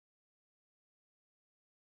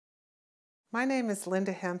My name is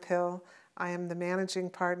Linda Hemphill. I am the managing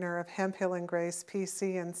partner of Hemphill and Grace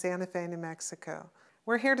PC in Santa Fe, New Mexico.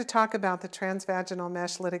 We're here to talk about the transvaginal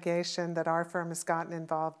mesh litigation that our firm has gotten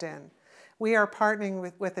involved in. We are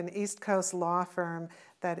partnering with an East Coast law firm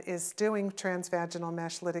that is doing transvaginal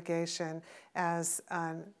mesh litigation as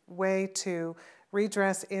a way to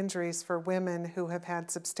redress injuries for women who have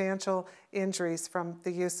had substantial injuries from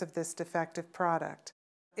the use of this defective product.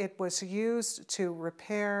 It was used to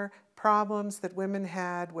repair problems that women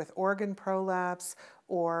had with organ prolapse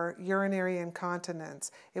or urinary incontinence.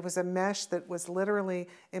 It was a mesh that was literally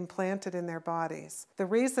implanted in their bodies. The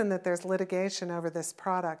reason that there's litigation over this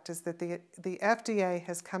product is that the FDA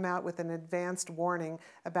has come out with an advanced warning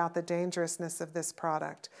about the dangerousness of this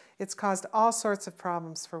product. It's caused all sorts of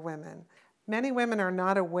problems for women. Many women are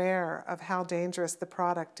not aware of how dangerous the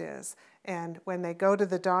product is, and when they go to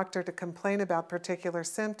the doctor to complain about particular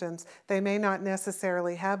symptoms, they may not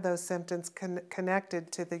necessarily have those symptoms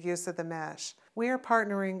connected to the use of the mesh. We are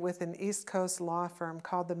partnering with an East Coast law firm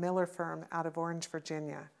called the Miller Firm out of Orange,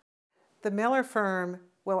 Virginia. The Miller Firm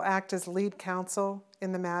will act as lead counsel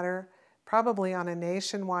in the matter, probably on a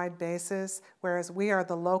nationwide basis, whereas we are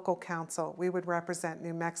the local counsel. We would represent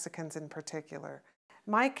New Mexicans in particular.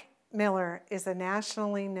 Mike Miller is a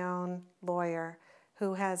nationally known lawyer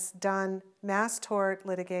who has done mass tort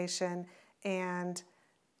litigation and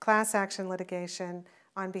class action litigation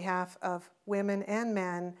on behalf of women and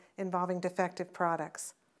men involving defective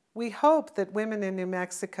products. We hope that women in New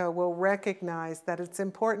Mexico will recognize that it's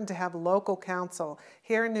important to have local counsel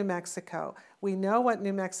here in New Mexico. We know what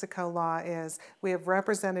New Mexico law is. We have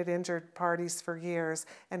represented injured parties for years,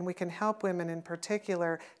 and we can help women in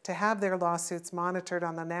particular to have their lawsuits monitored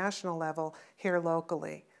on the national level here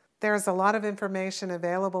locally. There's a lot of information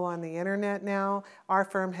available on the internet now. Our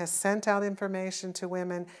firm has sent out information to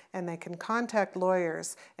women, and they can contact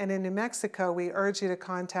lawyers. And in New Mexico, we urge you to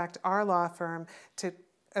contact our law firm to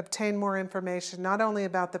obtain more information, not only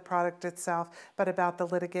about the product itself, but about the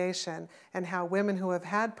litigation and how women who have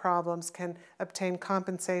had problems can obtain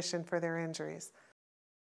compensation for their injuries.